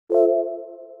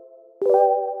Hello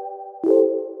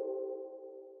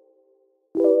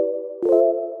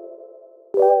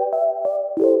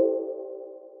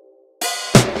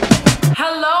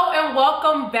and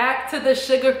welcome back to the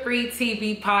Sugar Free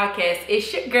TV podcast.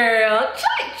 It's your girl,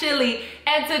 Chili,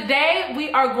 and today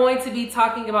we are going to be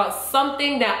talking about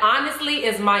something that honestly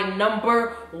is my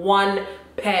 #1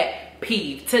 pet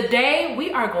peeve. Today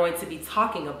we are going to be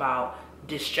talking about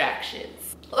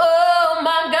distractions. Oh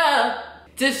my God.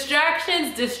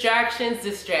 Distractions.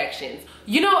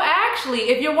 You know, actually,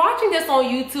 if you're watching this on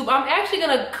YouTube, I'm actually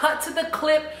gonna cut to the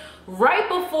clip right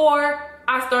before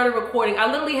I started recording. I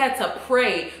literally had to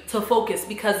pray to focus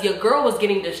because your girl was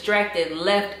getting distracted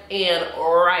left and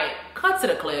right. Cut to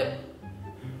the clip.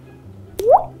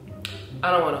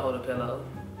 I don't want to hold a pillow.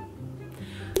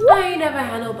 I ain't never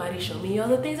had nobody show me all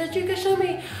the things that you can show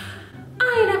me.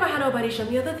 I ain't never had nobody show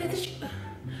me all the things that you...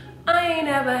 I ain't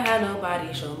never had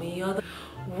nobody show me all the...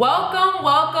 Welcome.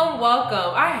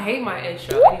 I hate my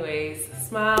intro. Anyways,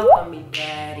 smile for me,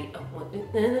 daddy.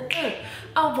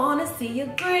 I wanna see you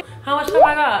grin. How much time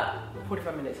I got?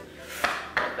 45 minutes.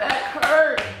 My back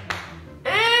hurt.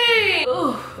 Hey!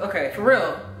 Ooh, okay, for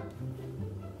real.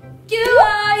 You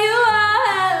are.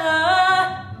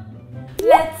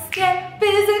 Let's get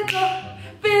physical.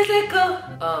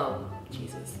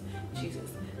 Jesus.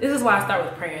 This is why I start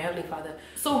with prayer, Heavenly Father.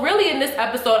 So really in this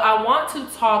episode, I want to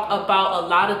talk about a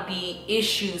lot of the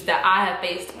issues that I have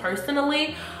faced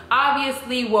personally.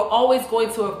 Obviously, we're always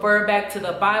going to refer back to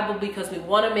the Bible because we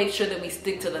want to make sure that we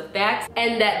stick to the facts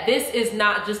and that this is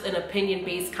not just an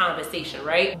opinion-based conversation,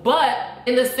 right? But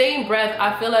in the same breath,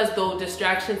 I feel as though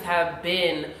distractions have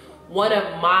been one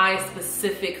of my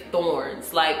specific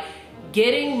thorns. Like,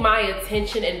 getting my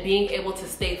attention and being able to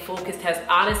stay focused has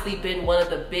honestly been one of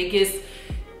the biggest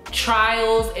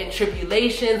trials and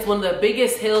tribulations, one of the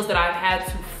biggest hills that I've had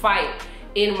to fight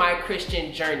in my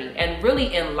Christian journey and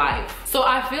really in life. So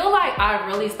I feel like I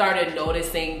really started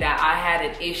noticing that I had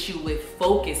an issue with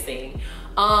focusing.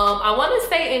 I want to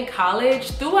say in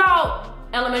college, throughout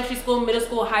elementary school, middle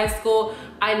school, high school,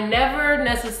 I never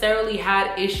necessarily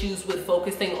had issues with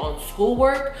focusing on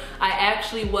schoolwork. I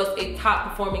actually was a top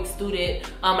performing student,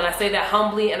 and I say that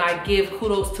humbly, and I give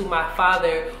kudos to my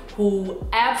father who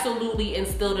absolutely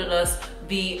instilled in us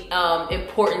the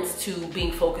importance to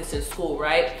being focused in school,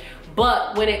 right?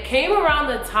 But when it came around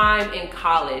the time in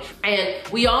college, and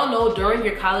we all know during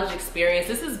your college experience,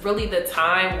 this is really the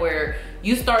time where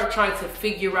you start trying to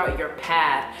figure out your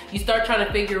path. You start trying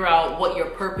to figure out what your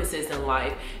purpose is in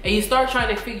life. And you start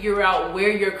trying to figure out where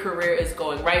your career is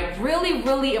going, right?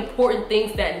 Really important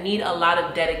things that need a lot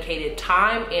of dedicated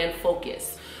time and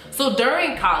focus. So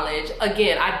during college,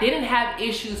 again, I didn't have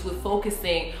issues with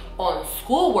focusing on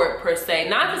schoolwork per se.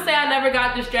 Not to say I never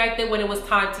got distracted when it was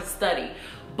time to study,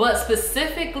 but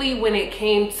specifically when it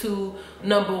came to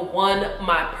 #1,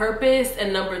 my purpose,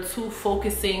 and #2,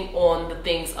 focusing on the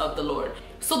things of the Lord.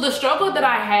 So the struggle that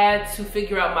I had to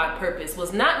figure out my purpose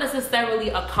was not necessarily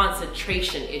a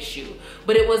concentration issue,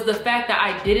 but it was the fact that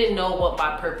I didn't know what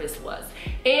my purpose was.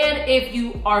 And if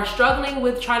you are struggling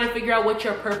with trying to figure out what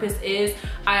your purpose is,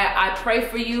 I pray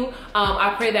for you.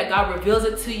 I pray that God reveals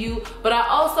it to you. But I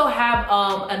also have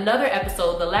another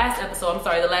episode, the last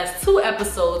 2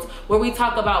 episodes where we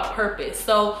talk about purpose.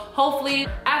 So hopefully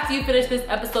after you finish this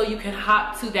episode, you can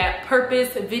hop to that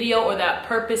purpose video or that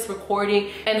purpose recording,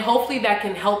 and hopefully that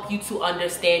can help you to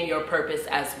understand your purpose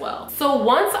as well. So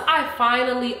once I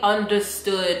finally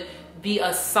understood the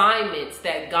assignments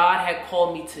that God had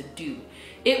called me to do,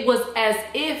 it was as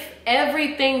if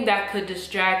everything that could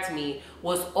distract me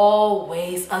was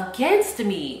always against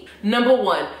me.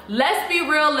 #1, let's be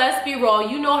real, let's be raw.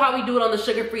 You know how we do it on the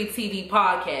Sugar Free TV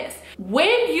podcast.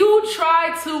 When you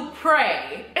try to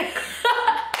pray,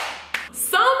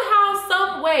 somehow,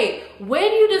 some way,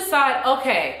 when you decide,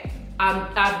 okay,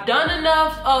 I've done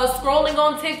enough scrolling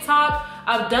on TikTok,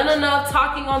 I've done enough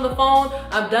talking on the phone,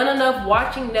 I've done enough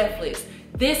watching Netflix.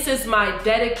 This is my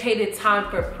dedicated time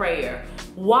for prayer.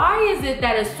 Why is it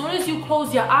that as soon as you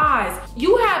close your eyes,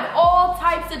 you have all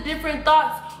types of different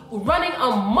thoughts running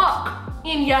amok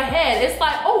in your head? It's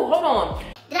like, oh, hold on.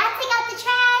 Did I take out the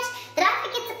trash? Did I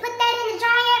forget to put that in the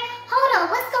dryer? Hold on,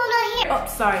 what's going on here? Oh,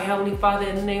 sorry, Heavenly Father,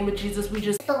 in the name of Jesus, we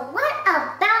just... But what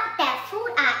about that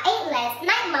food I ate last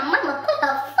night? My mama put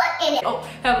her foot in it. Oh,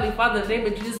 Heavenly Father, in the name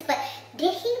of Jesus. But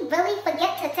did he really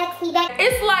forget to text me back?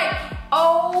 It's like,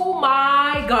 oh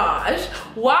my gosh,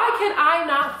 why can I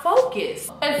not focus?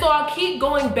 And so I'll keep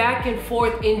going back and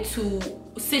forth into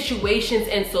situations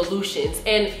and solutions.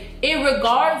 And In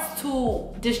regards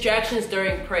to distractions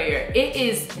during prayer, it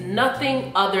is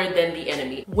nothing other than the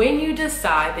enemy. When you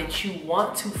decide that you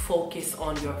want to focus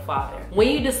on your Father, when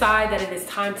you decide that it is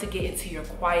time to get into your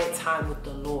quiet time with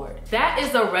the Lord, that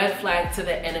is a red flag to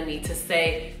the enemy to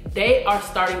say they are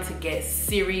starting to get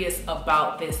serious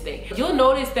about this thing. You'll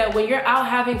notice that when you're out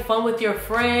having fun with your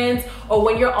friends, or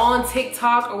when you're on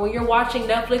TikTok, or when you're watching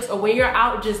Netflix, or when you're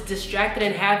out just distracted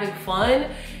and having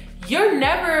fun, you're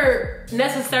never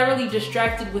necessarily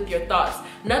distracted with your thoughts.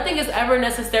 Nothing is ever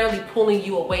necessarily pulling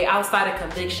you away outside of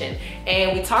conviction.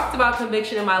 And we talked about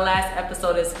conviction in my last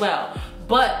episode as well.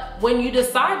 But when you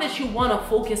decide that you want to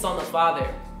focus on the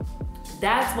Father,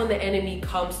 that's when the enemy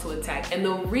comes to attack. And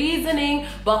the reasoning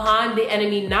behind the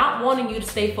enemy not wanting you to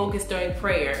stay focused during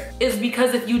prayer is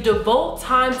because if you devote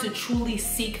time to truly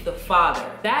seek the Father,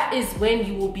 that is when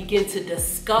you will begin to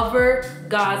discover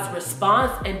God's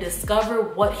response and discover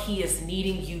what He is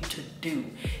needing you to do.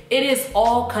 It is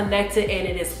all connected and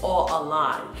it is all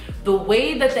aligned. The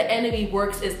way that the enemy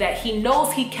works is that he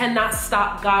knows he cannot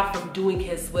stop God from doing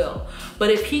His will. But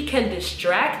if he can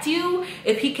distract you,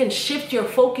 if he can shift your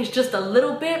focus just a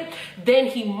little bit, then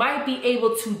he might be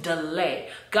able to delay.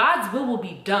 God's will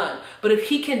be done. But if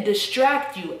he can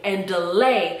distract you and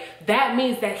delay, that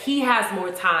means that he has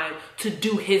more time to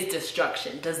do his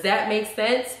destruction. Does that make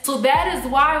sense? So that is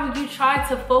why when you try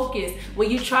to focus, when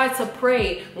you try to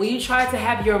pray, when you try to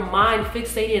have your mind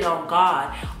fixated on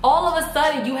God, all of a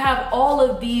sudden you have all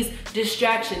of these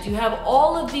distractions. You have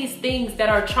all of these things that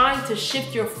are trying to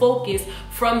shift your focus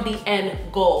from the end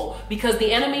goal. Because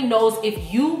the enemy knows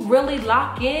if you really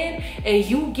lock in and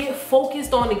you get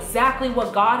focused on exactly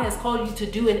what God has called you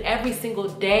to do in every single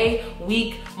day,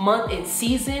 week, month, and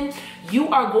season, you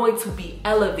are going to be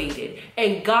elevated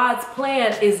and God's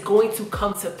plan is going to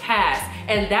come to pass.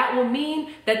 And that will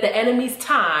mean that the enemy's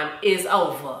time is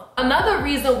over. Another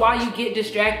reason why you get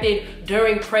distracted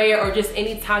during prayer or just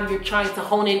anytime you're trying to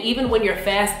hone in, even when you're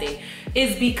fasting,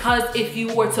 is because if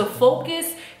you were to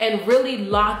focus and really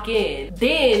lock in,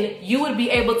 then you would be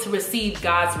able to receive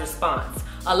God's response.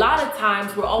 A lot of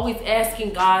times we're always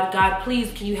asking God,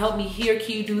 please, can you help me here?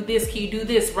 Can you do this? Can you do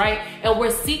this, right? And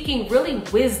we're seeking really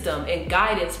wisdom and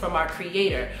guidance from our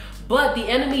Creator. But the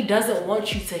enemy doesn't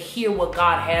want you to hear what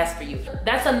God has for you.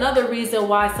 That's another reason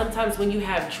why sometimes when you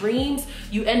have dreams,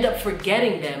 you end up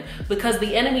forgetting them, because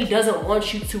the enemy doesn't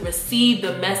want you to receive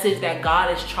the message that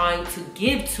God is trying to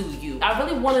give to you. I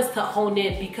really want us to hone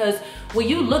in, because when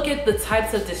you look at the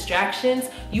types of distractions,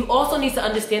 you also need to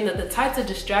understand that the types of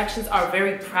distractions are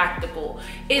very practical.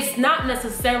 It's not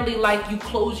necessarily like you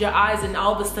close your eyes and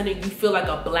all of a sudden you feel like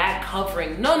a black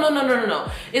covering. No.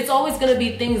 It's always gonna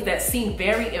be things that seem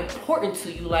very important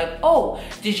to you, like, oh,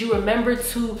 did you remember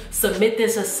to submit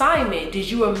this assignment? Did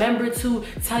you remember to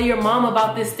tell your mom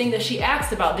about this thing that she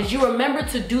asked about? Did you remember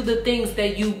to do the things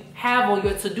that you have on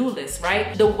your to-do list,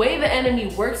 right? The way the enemy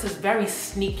works is very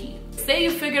sneaky. Say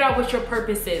you figured out what your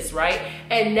purpose is, right?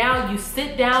 And now you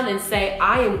sit down and say,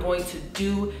 I am going to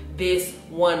do this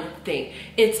one thing.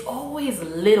 It's always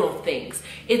little things.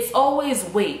 It's always,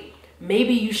 wait,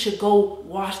 maybe you should go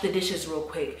wash the dishes real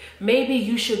quick. Maybe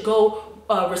you should go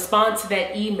respond to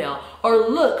that email. Or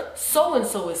look,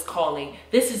 so-and-so is calling.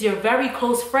 This is your very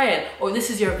close friend, or this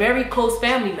is your very close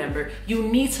family member. You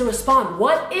need to respond.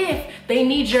 What if they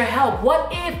need your help? What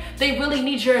if they really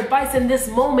need your advice in this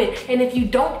moment? And if you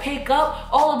don't pick up,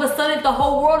 all of a sudden the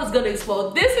whole world is gonna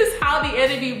explode. This is how the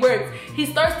enemy works. He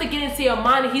starts to get into your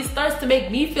mind and he starts to make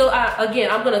me feel,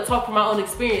 again, I'm gonna talk from my own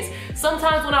experience.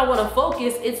 Sometimes when I wanna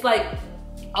focus, it's like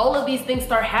all of these things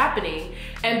start happening.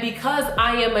 And because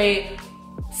I am a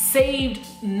saved,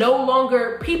 no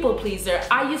longer people pleaser,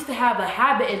 I used to have a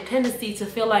habit and tendency to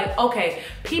feel like, okay,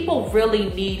 people really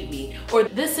need me, or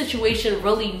this situation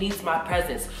really needs my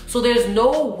presence. So there's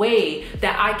no way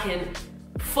that I can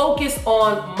focus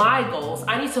on my goals.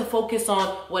 I need to focus on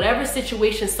whatever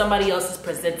situation somebody else is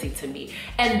presenting to me.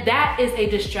 And that is a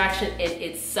distraction in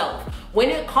itself. When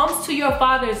it comes to your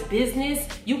Father's business,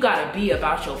 you gotta be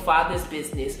about your Father's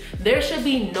business. There should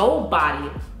be nobody,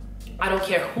 I don't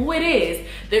care who it is,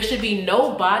 there should be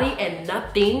nobody and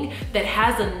nothing that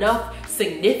has enough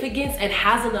significance and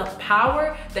has enough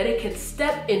power that it can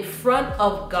step in front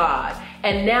of God.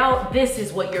 And now this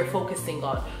is what you're focusing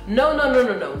on. No.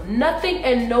 Nothing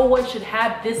and no one should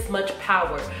have this much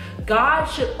power. God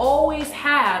should always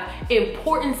have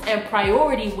importance and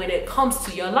priority when it comes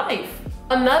to your life.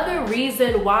 Another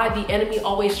reason why the enemy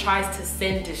always tries to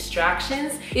send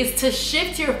distractions is to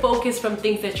shift your focus from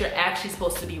things that you're actually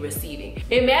supposed to be receiving.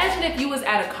 Imagine if you was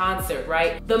at a concert,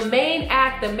 right? The main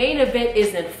act, the main event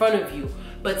is in front of you.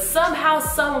 but somehow,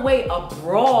 some way, a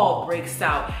brawl breaks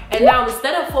out. And now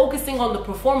instead of focusing on the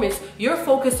performance, you're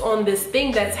focused on this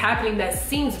thing that's happening that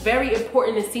seems very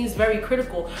important, it seems very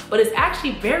critical, but it's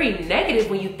actually very negative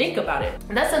when you think about it.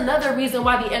 And that's another reason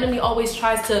why the enemy always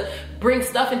tries to bring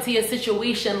stuff into your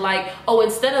situation like, oh,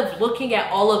 instead of looking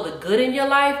at all of the good in your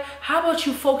life, how about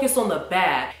you focus on the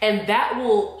bad? And that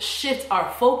will shift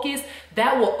our focus.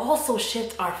 That will also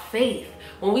shift our faith.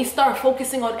 When we start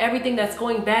focusing on everything that's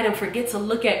going bad and forget to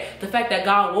look at the fact that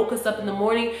God woke us up in the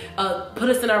morning, put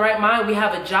us in our right mind, we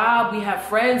have a job, we have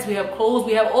friends, we have clothes,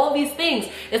 we have all these things.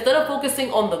 Instead of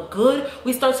focusing on the good,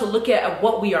 we start to look at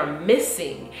what we are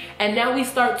missing. And now we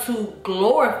start to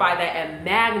glorify that and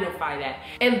magnify that.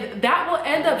 And that will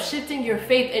end up shifting your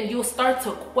faith, and you'll start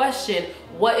to question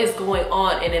what is going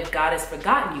on and if God has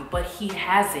forgotten you, but he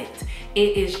hasn't.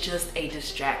 It is just a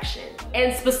distraction.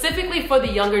 And specifically for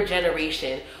the younger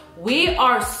generation, we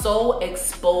are so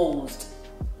exposed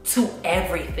to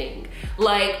everything.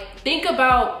 Like, think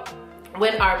about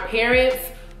when our parents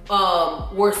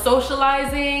were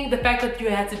socializing, the fact that you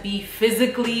had to be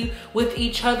physically with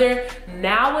each other.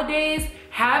 Nowadays,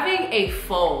 having a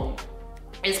phone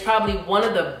is probably one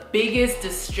of the biggest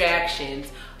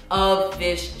distractions of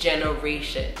this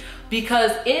generation.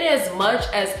 Because in as much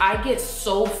as I get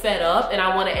so fed up and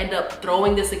I want to end up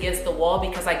throwing this against the wall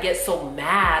because I get so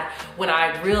mad when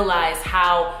I realize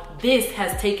how this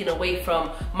has taken away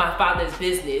from my father's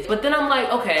business. But then I'm like,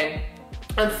 okay,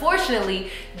 unfortunately,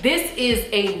 this is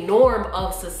a norm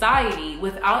of society.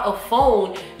 Without a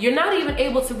phone, you're not even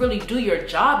able to really do your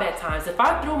job at times. If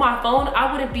I threw my phone,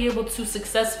 I wouldn't be able to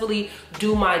successfully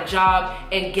do my job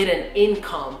and get an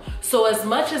income. So as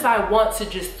much as I want to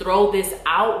just throw this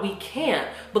out, we can't,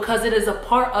 because it is a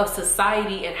part of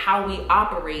society and how we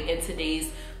operate in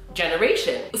today's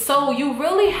generation. So you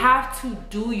really have to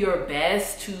do your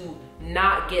best to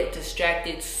not get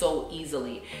distracted so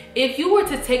easily. If you were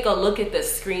to take a look at the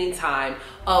screen time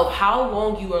of how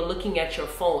long you are looking at your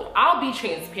phone, I'll be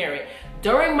transparent.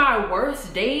 During my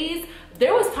worst days,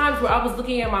 there was times where I was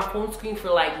looking at my phone screen for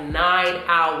like 9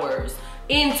 hours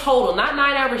in total, not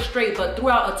 9 hours straight, but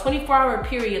throughout a 24-hour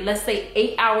period. Let's say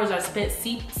 8 hours I spent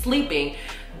sleeping.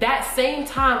 That same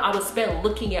time I was spent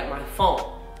looking at my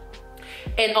phone.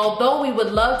 And although we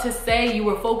would love to say you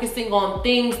were focusing on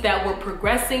things that were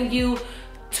progressing you,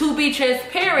 to be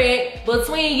transparent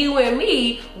between you and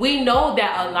me, we know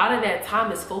that a lot of that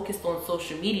time is focused on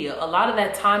social media. A lot of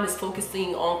that time is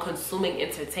focusing on consuming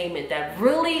entertainment that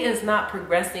really is not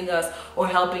progressing us or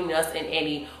helping us in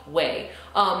any way.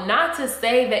 Not to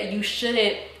say that you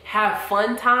shouldn't have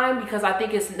fun time, because I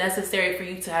think it's necessary for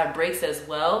you to have breaks as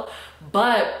well,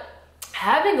 but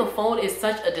having a phone is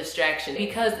such a distraction,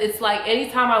 because it's like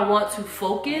anytime I want to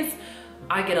focus,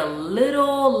 I get a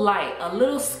little light, a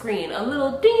little screen, a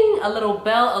little ding, a little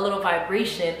bell, a little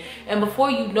vibration. And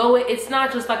before you know it, it's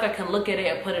not just like I can look at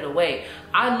it and put it away.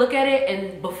 I look at it,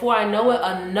 and before I know it,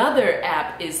 another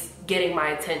app is getting my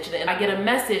attention. And I get a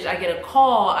message, I get a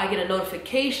call, I get a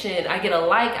notification, I get a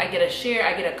like, I get a share,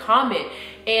 I get a comment.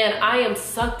 And I am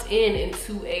sucked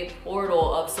into a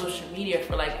portal of social media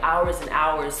for like hours and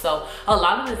hours. So a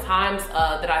lot of the times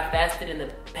that I fasted in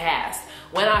the past,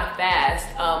 when I fast,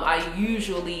 I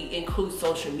usually include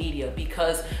social media,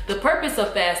 because the purpose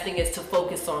of fasting is to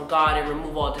focus on God and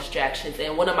remove all distractions.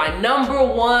 And one of my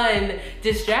 #1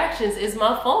 distractions is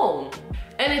my phone.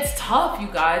 And it's tough, you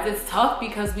guys. It's tough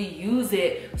because we use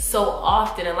it so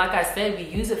often. And like I said, we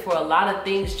use it for a lot of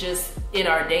things just in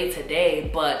our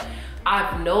day-to-day. But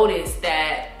I've noticed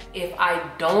that if I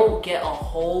don't get a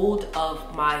hold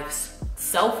of my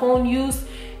cell phone use,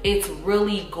 it's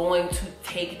really going to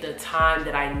take the time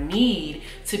that I need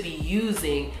to be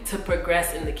using to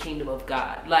progress in the kingdom of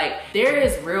God. Like, there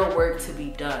is real work to be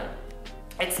done,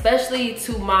 especially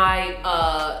to my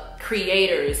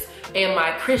creators and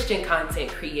my Christian content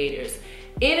creators.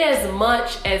 In as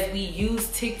much as we use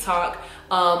TikTok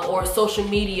or social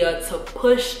media to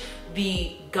push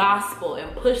the gospel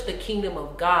and push the kingdom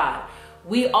of God,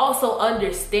 we also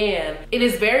understand it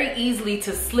is very easily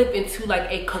to slip into like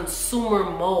a consumer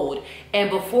mode. And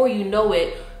before you know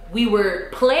it, we were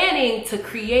planning to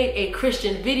create a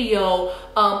Christian video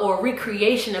or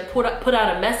recreation and put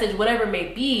out a message, whatever it may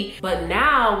be. But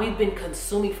now we've been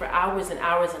consuming for hours and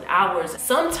hours and hours.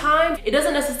 Sometimes it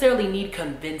doesn't necessarily need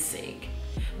convincing.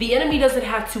 The enemy doesn't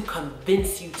have to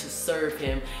convince you to serve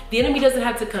him. The enemy doesn't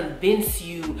have to convince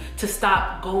you to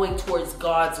stop going towards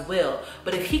God's will.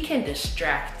 But if he can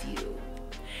distract you,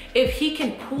 if he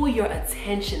can pull your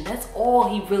attention, that's all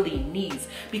he really needs.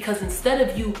 Because instead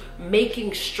of you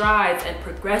making strides and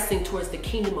progressing towards the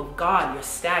kingdom of God, you're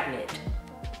stagnant.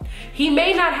 He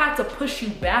may not have to push you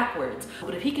backwards,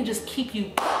 but if he can just keep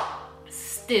you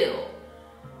still,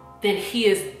 then he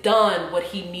has done what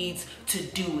he needs to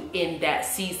do in that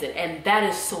season. And that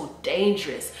is so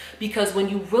dangerous, because when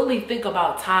you really think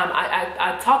about time,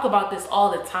 I talk about this all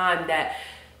the time, that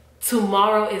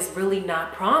tomorrow is really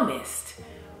not promised.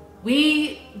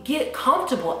 We get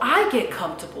comfortable, I get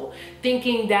comfortable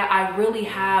thinking that I really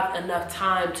have enough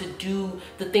time to do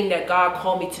the thing that God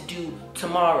called me to do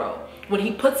tomorrow. When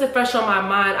he puts it fresh on my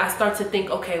mind, I start to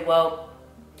think, okay, well,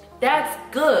 that's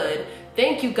good.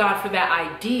 Thank you, God, for that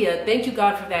idea. Thank you,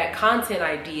 God, for that content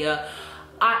idea.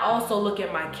 I also look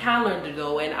at my calendar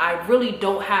though, and I really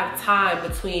don't have time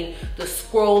between the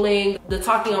scrolling, the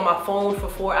talking on my phone for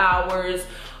 4 hours,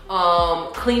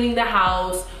 cleaning the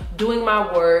house, doing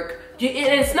my work.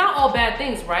 It's not all bad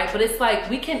things, right? But it's like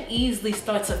we can easily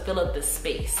start to fill up the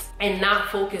space and not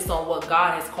focus on what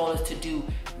God has called us to do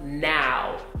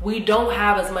now. We don't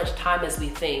have as much time as we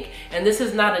think. And this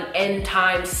is not an end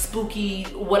time spooky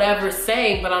whatever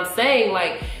saying, but I'm saying,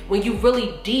 like, when you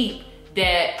really deep,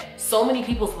 that so many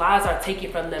people's lives are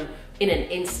taken from them in an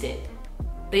instant.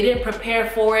 They didn't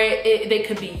prepare for it. They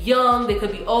could be young, they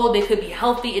could be old, they could be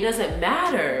healthy. It doesn't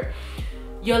matter.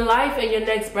 Your life and your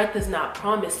next breath is not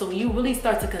promised. So when you really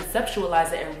start to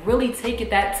conceptualize it and really take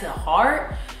that to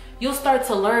heart, you'll start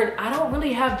to learn, I don't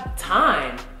really have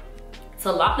time to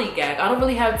lollygag. I don't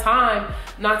really have time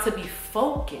not to be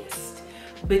focused,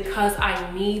 because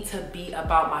I need to be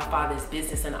about my Father's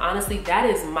business. And honestly, that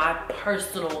is my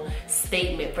personal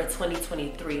statement for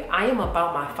 2023. I am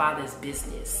about my Father's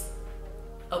business.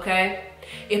 Okay?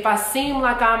 If I seem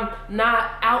like I'm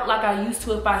not out like I used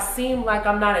to, if I seem like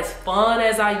I'm not as fun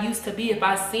as I used to be, if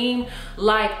I seem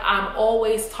like I'm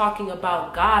always talking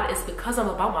about God, it's because I'm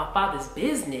about my Father's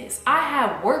business. I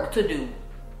have work to do.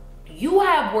 You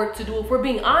have work to do, if we're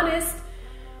being honest.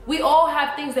 We all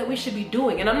have things that we should be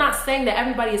doing. And I'm not saying that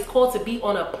everybody is called to be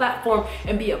on a platform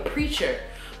and be a preacher,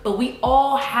 but we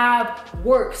all have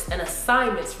works and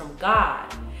assignments from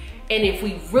God. And if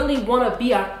we really want to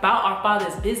be about our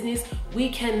Father's business, we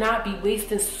cannot be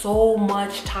wasting so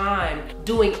much time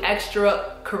doing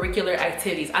extracurricular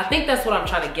activities. I think that's what I'm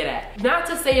trying to get at. Not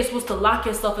to say you're supposed to lock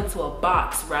yourself into a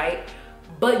box, right?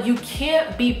 But you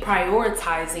can't be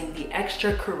prioritizing the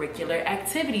extracurricular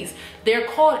activities. They're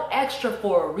called extra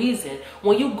for a reason.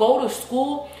 When you go to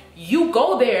school, you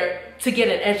go there to get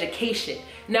an education.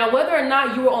 Now, whether or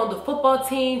not you were on the football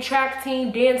team, track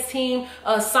team, dance team,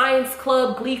 science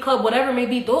club, glee club, whatever it may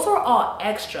be, those are all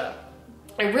extra.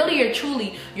 And really or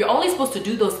truly, you're only supposed to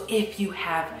do those if you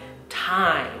have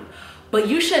time. But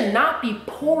you should not be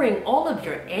pouring all of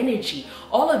your energy,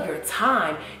 all of your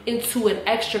time into an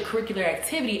extracurricular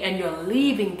activity and you're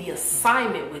leaving the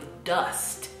assignment with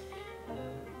dust.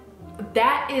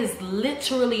 That is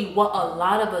literally what a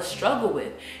lot of us struggle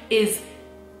with, is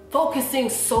focusing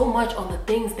so much on the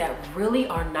things that really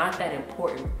are not that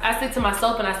important. I say to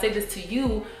myself, and I say this to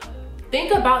you,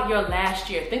 think about your last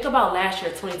year. Think about last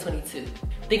year, 2022.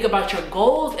 Think about your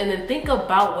goals, and then think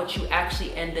about what you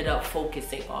actually ended up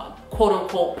focusing on, quote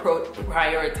unquote,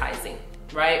 prioritizing,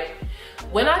 right?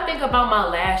 When I think about my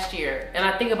last year and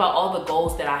I think about all the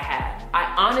goals that I had,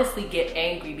 I honestly get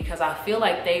angry because I feel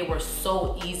like they were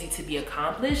so easy to be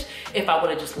accomplished if I would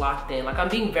have just locked in. Like, I'm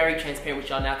being very transparent with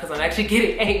y'all now because I'm actually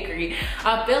getting angry.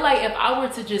 I feel like if I were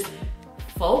to just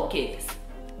focus,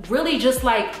 really just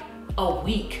like a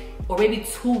week or maybe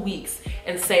 2 weeks,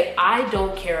 and say, I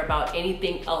don't care about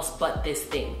anything else but this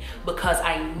thing because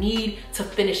I need to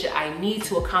finish it. I need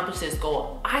to accomplish this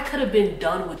goal. I could have been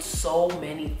done with so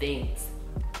many things.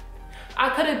 I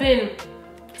could have been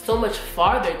so much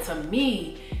farther to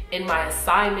me in my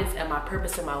assignments and my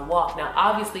purpose in my walk. Now,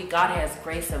 obviously, God has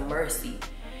grace and mercy,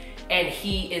 and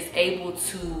He is able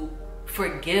to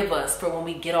forgive us for when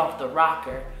we get off the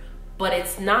rocker. But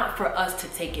it's not for us to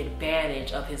take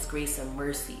advantage of His grace and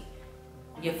mercy.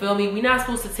 You feel me? We're not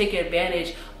supposed to take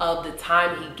advantage of the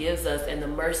time He gives us and the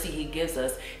mercy He gives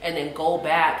us and then go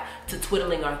back to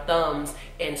twiddling our thumbs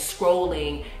and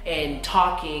scrolling and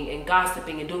talking and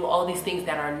gossiping and doing all these things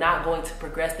that are not going to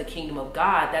progress the kingdom of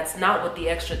God. That's not what the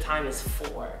extra time is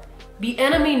for. The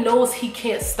enemy knows he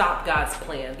can't stop God's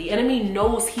plan. The enemy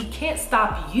knows he can't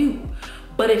stop you.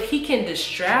 But if he can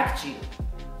distract you,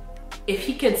 if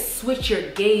he can switch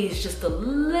your gaze just a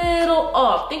little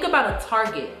off, think about a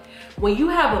target. When you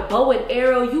have a bow and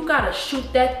arrow, you gotta shoot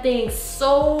that thing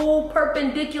so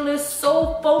perpendicular,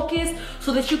 so focused,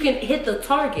 so that you can hit the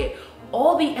target.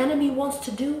 All the enemy wants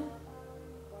to do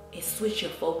is switch your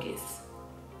focus.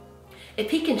 If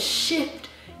he can shift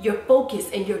your focus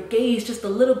and your gaze just a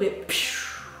little bit,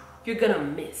 you're gonna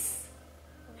miss.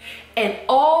 And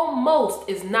almost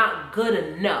is not good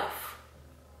enough.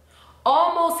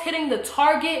 Almost hitting the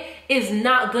target is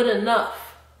not good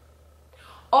enough.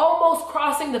 Almost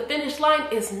crossing the finish line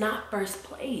is not first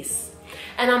place.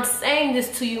 And I'm saying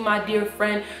this to you, my dear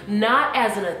friend, not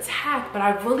as an attack, but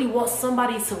I really want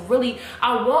somebody to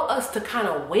I want us to kind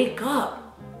of wake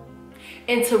up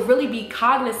and to really be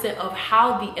cognizant of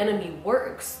how the enemy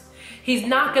works. He's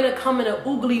not gonna come in an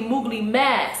oogly moogly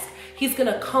mask. He's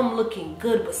gonna come looking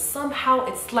good, but somehow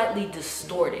it's slightly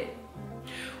distorted.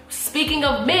 Speaking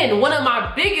of men, one of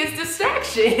my biggest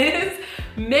distractions,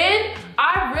 men,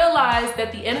 I realized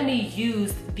that the enemy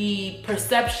used the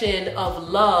perception of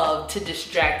love to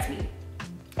distract me.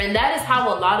 And that is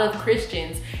how a lot of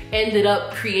Christians ended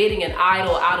up creating an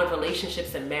idol out of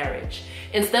relationships and marriage.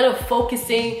 Instead of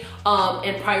focusing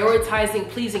and prioritizing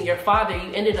pleasing your father,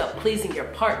 you ended up pleasing your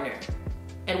partner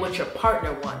and what your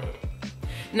partner wanted.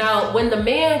 Now, when the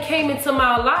man came into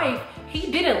my life, he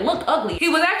didn't look ugly. He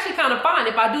was actually kind of fine,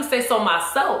 if I do say so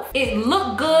myself. It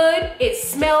looked good, it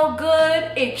smelled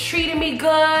good, it treated me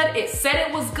good, it said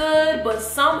it was good, but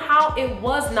somehow it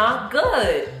was not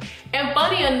good. And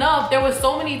funny enough, there were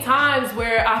so many times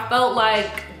where I felt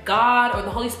like God or the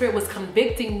Holy Spirit was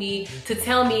convicting me to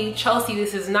tell me, Chelsea,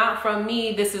 this is not from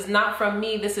me, this is not from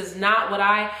me, this is not what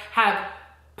I have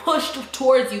pushed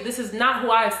towards you, this is not who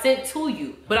I have sent to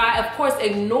you. But I, of course,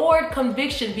 ignored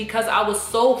conviction because I was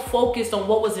so focused on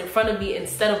what was in front of me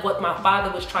instead of what my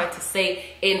father was trying to say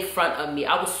in front of me.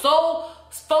 I was so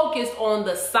focused on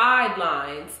the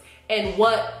sidelines and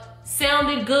what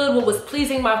sounded good, what was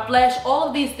pleasing my flesh, all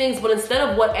of these things, but instead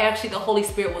of what actually the Holy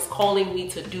Spirit was calling me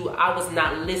to do, I was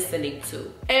not listening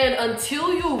to. And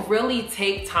until you really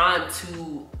take time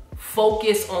to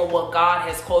focus on what God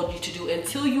has called you to do,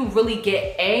 until you really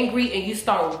get angry and you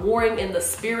start warring in the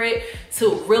spirit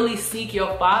to really seek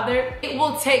your Father, it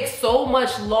will take so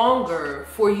much longer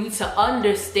for you to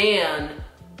understand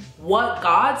what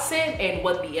God sent and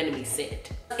what the enemy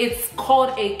sent. It's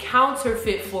called a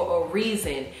counterfeit for a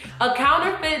reason. A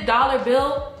counterfeit dollar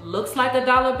bill looks like a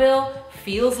dollar bill,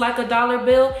 feels like a dollar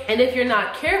bill, and if you're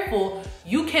not careful,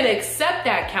 you can accept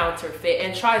that counterfeit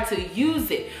and try to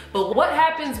use it. But what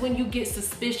happens when you get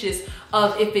suspicious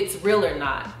of if it's real or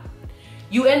not?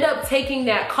 You end up taking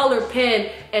that color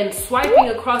pen and swiping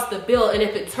across the bill, and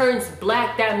if it turns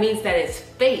black, that means that it's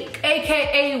fake.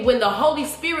 AKA, when the Holy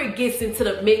Spirit gets into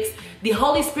the mix, the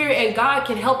Holy Spirit and God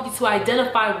can help you to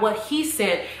identify what He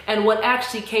sent and what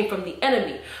actually came from the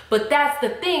enemy. But that's the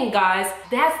thing, guys,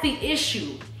 that's the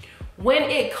issue. When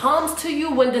it comes to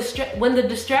you, when the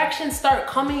distractions start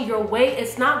coming your way,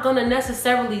 it's not gonna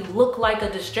necessarily look like a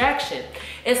distraction.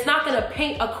 It's not gonna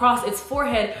paint across its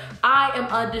forehead, I am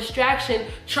a distraction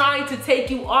trying to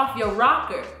take you off your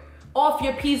rocker, off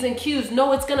your P's and Q's.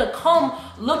 No, it's gonna come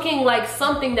looking like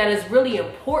something that is really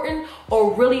important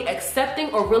or really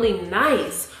accepting or really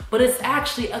nice, but it's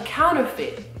actually a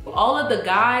counterfeit. All of the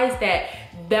guys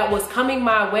that was coming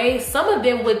my way, some of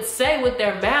them would say with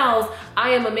their mouths,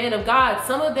 I am a man of God.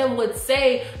 Some of them would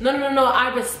say, no,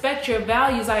 I respect your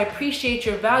values, I appreciate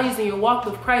your values and your walk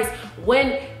with Christ.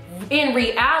 When in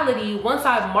reality, once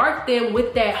I marked them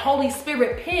with that Holy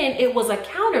Spirit pen, it was a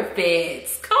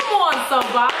counterfeit. Come on,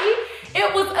 somebody.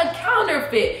 It was a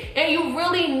counterfeit. And you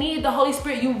really need the Holy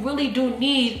Spirit. You really do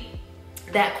need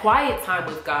that quiet time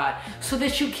with God so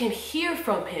that you can hear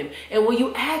from Him. And when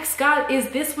you ask God, is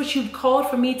this what you've called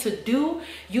for me to do?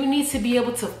 You need to be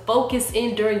able to focus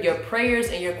in during your prayers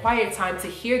and your quiet time to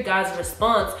hear God's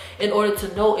response in order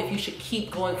to know if you should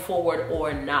keep going forward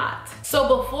or not.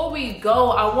 So before we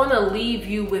go, I want to leave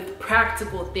you with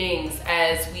practical things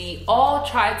as we all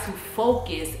try to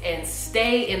focus and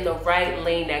stay in the right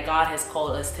lane that God has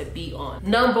called us to be on.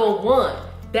 Number one,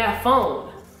 that phone.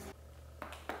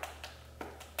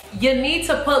 You need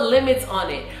to put limits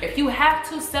on it. If you have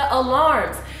to, set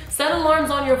alarms. Set alarms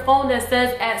on your phone that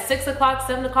says at 6 o'clock,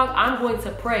 7 o'clock, I'm going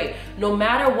to pray. No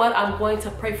matter what, I'm going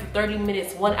to pray for 30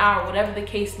 minutes, 1 hour, whatever the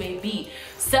case may be.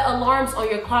 Set alarms on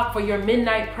your clock for your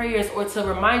midnight prayers or to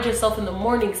remind yourself in the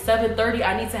morning, 7:30,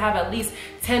 I need to have at least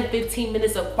 10, 15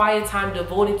 minutes of quiet time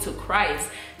devoted to Christ.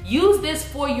 Use this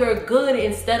for your good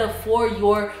instead of for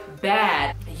your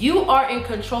bad. You are in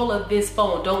control of this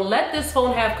phone. Don't let this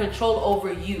phone have control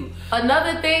over you.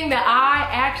 Another thing that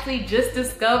I actually just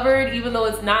discovered, even though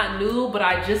it's not new, but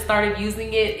I just started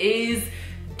using it, is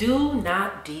do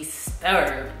not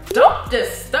disturb. Don't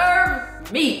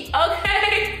disturb me,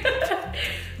 okay?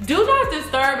 Do not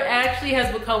disturb actually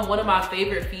has become one of my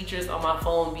favorite features on my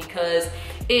phone because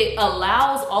it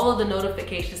allows all of the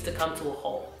notifications to come to a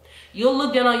halt. You'll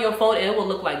look down on your phone and it will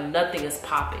look like nothing is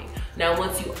popping. Now,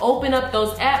 once you open up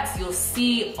those apps, you'll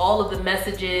see all of the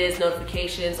messages,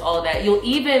 notifications, all of that. It'll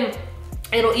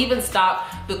even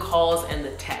stop the calls and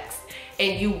the texts.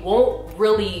 And you won't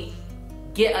really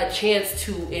get a chance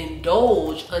to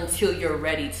indulge until you're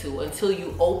ready to, until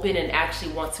you open and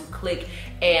actually want to click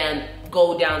and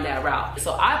go down that route.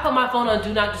 So I put my phone on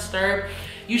Do Not Disturb.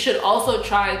 You should also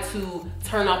try to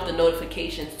turn off the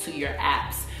notifications to your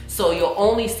apps. So you'll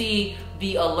only see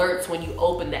the alerts when you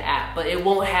open the app, but it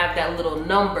won't have that little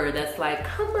number that's like,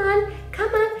 come on,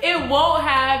 come on. It won't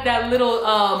have that little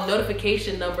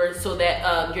notification number so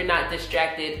that you're not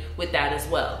distracted with that as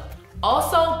well.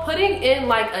 Also, putting in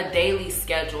like a daily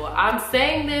schedule. I'm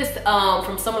saying this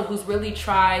from someone who's really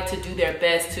tried to do their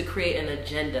best to create an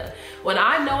agenda. When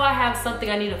I know I have something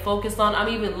I need to focus on, I'm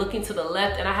even looking to the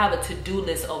left and I have a to-do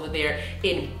list over there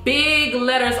in big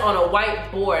letters on a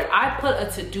whiteboard. I put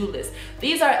a to-do list.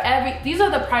 These are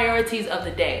the priorities of the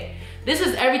day. This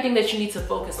is everything that you need to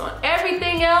focus on.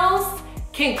 Everything else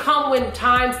can come when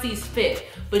time sees fit,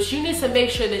 but you need to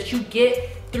make sure that you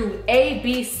get through A,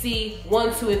 B, C,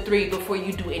 1, 2, and 3 before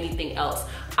you do anything else.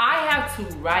 I have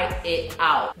to write it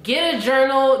out. Get a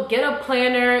journal, get a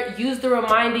planner, use the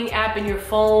reminding app in your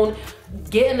phone,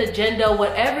 get an agenda,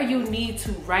 whatever you need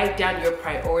to write down your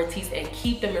priorities and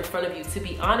keep them in front of you. To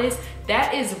be honest,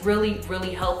 that is really,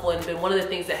 really helpful and been one of the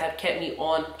things that have kept me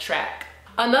on track.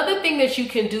 Another thing that you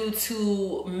can do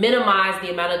to minimize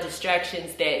the amount of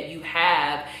distractions that you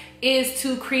have is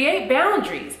to create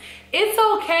boundaries. It's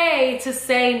okay to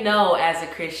say no as a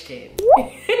Christian.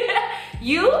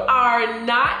 You are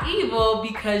not evil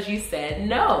because you said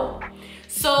no.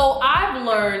 So I've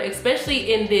learned,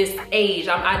 especially in this age,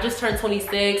 I just turned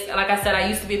 26, and like I said, I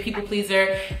used to be a people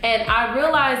pleaser, and I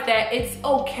realized that it's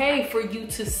okay for you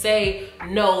to say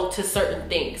no to certain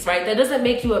things, right? That doesn't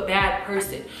make you a bad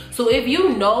person. So if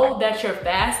you know that you're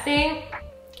fasting,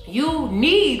 you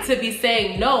need to be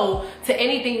saying no to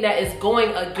anything that is going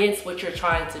against what you're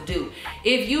trying to do.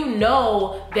 If you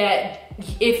know that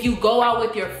if you go out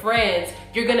with your friends,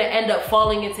 you're gonna end up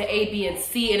falling into A, B, and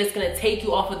C, and it's gonna take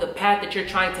you off of the path that you're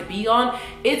trying to be on,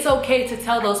 it's okay to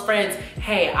tell those friends,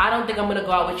 hey, I don't think I'm gonna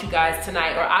go out with you guys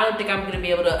tonight, or I don't think I'm gonna be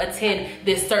able to attend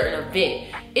this certain event.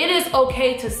 It is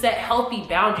okay to set healthy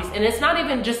boundaries, and it's not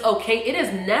even just okay, it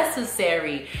is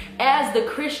necessary as the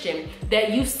Christian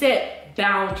that you set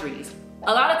boundaries.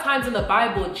 A lot of times in the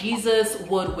Bible, Jesus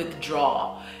would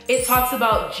withdraw. It talks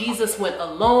about Jesus went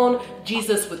alone,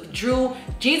 Jesus withdrew,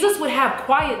 Jesus would have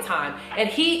quiet time, and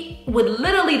he would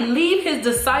literally leave his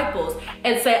disciples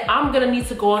and say, I'm gonna need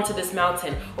to go onto this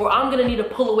mountain, or I'm gonna need to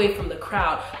pull away from the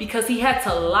crowd, because he had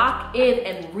to lock in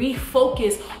and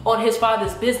refocus on his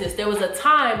Father's business. There was a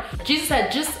time Jesus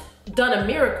had just done a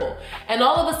miracle, and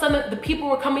all of a sudden the people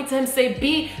were coming to him say,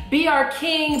 be our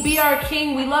king,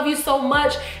 we love you so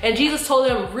much. And Jesus told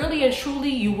them, really and truly,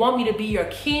 you want me to be your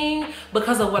king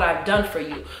because of what I've done for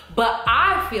you? But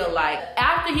I feel like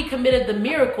after he committed the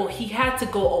miracle, he had to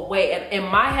go away, and in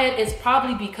my head it's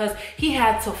probably because he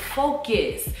had to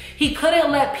focus. He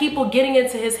couldn't let people getting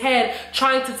into his head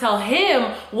trying to tell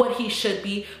him what he should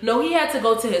be. No, he had to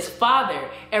go to his Father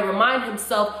and remind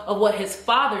himself of what his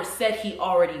Father said he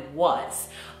already was,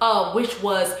 which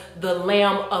was the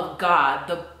Lamb of God,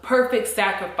 the perfect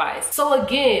sacrifice. So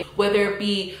again, whether it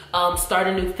be start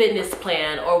a new fitness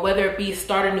plan, or whether it be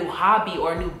start a new hobby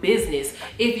or a new business,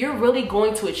 if you're really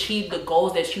going to achieve the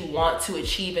goals that you want to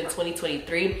achieve in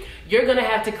 2023, you're gonna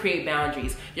have to create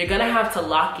boundaries. You're gonna have to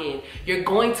lock in. You're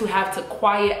going to have to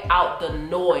quiet out the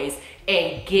noise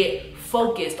and get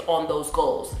focused on those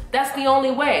goals. That's the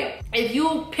only way. If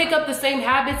you pick up the same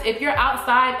habits, if you're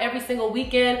outside every single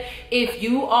weekend, if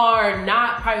you are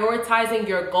not prioritizing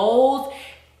your goals,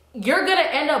 you're gonna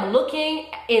end up looking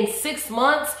in 6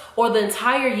 months or the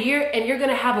entire year, and you're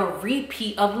gonna have a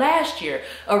repeat of last year,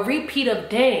 a repeat of,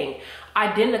 dang,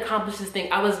 I didn't accomplish this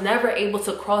thing. I was never able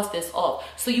to cross this off.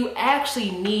 So you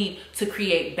actually need to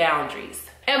create boundaries.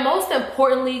 And most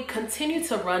importantly, continue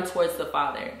to run towards the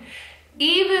Father.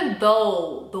 Even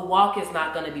though the walk is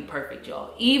not going to be perfect,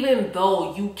 y'all, even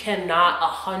though you cannot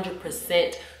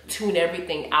 100% tune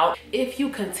everything out, if you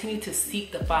continue to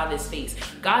seek the Father's face,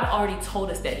 God already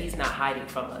told us that he's not hiding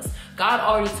from us. God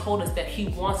already told us that he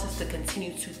wants us to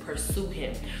continue to pursue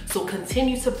him. So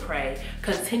continue to pray,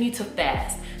 continue to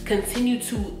fast, continue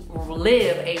to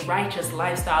live a righteous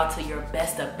lifestyle to your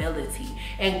best ability,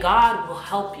 and God will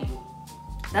help you.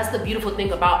 That's the beautiful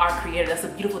thing about our Creator. That's the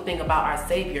beautiful thing about our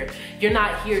Savior. You're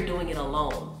not here doing it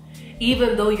alone.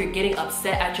 Even though you're getting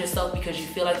upset at yourself because you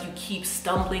feel like you keep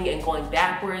stumbling and going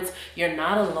backwards, you're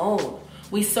not alone.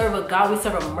 We serve a God, we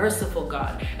serve a merciful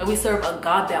God, and we serve a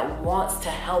God that wants to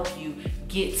help you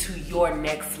get to your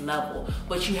next level.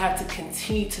 But you have to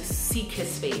continue to seek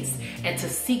his face and to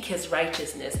seek his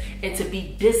righteousness and to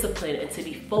be disciplined and to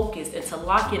be focused and to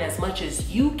lock in as much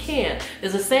as you can.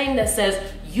 There's a saying that says,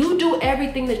 you do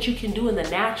everything that you can do in the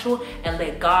natural and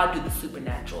let God do the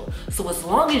supernatural. So as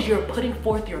long as you're putting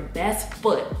forth your best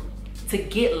foot to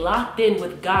get locked in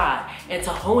with God and to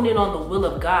hone in on the will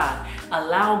of God,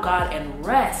 allow God and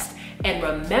rest. And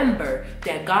remember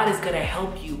that God is gonna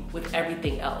help you with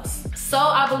everything else. So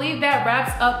I believe that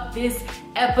wraps up this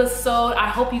episode. I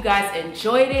hope you guys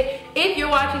enjoyed it. If you're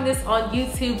watching this on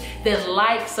YouTube, then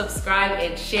like, subscribe,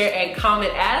 and share and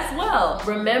comment as well.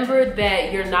 Remember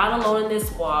that you're not alone in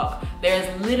this walk.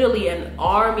 There's literally an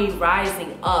army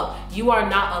rising up. You are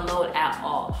not alone at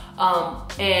all.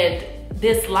 And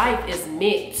this life is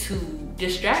meant to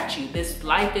distract you. This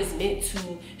life is meant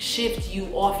to shift you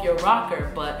off your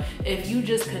rocker. But if you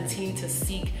just continue to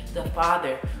seek the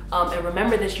Father, and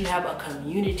remember that you have a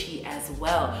community as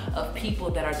well of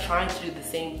people that are trying to do the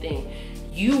same thing,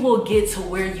 you will get to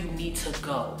where you need to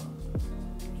go.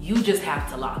 You just have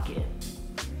to lock in.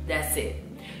 That's it.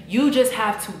 You just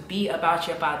have to be about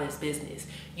your Father's business.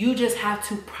 You just have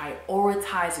to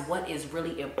prioritize what is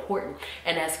really important.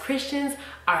 And as Christians,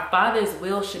 our Father's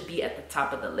will should be at the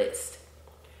top of the list.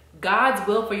 God's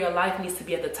will for your life needs to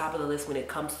be at the top of the list when it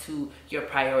comes to your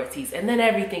priorities, and then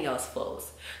everything else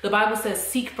flows. The Bible says,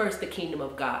 seek first the kingdom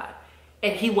of God,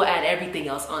 and he will add everything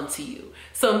else unto you.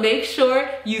 So make sure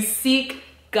you seek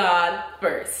God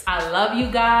first. I love you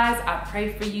guys. I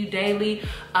pray for you daily.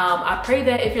 I pray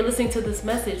that if you're listening to this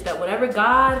message, that whatever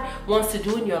God wants to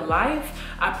do in your life,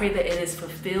 I pray that it is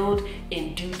fulfilled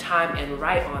in due time and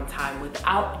right on time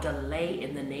without delay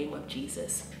in the name of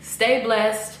Jesus. Stay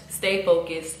blessed, stay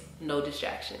focused, no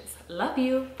distractions. Love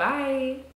you. Bye.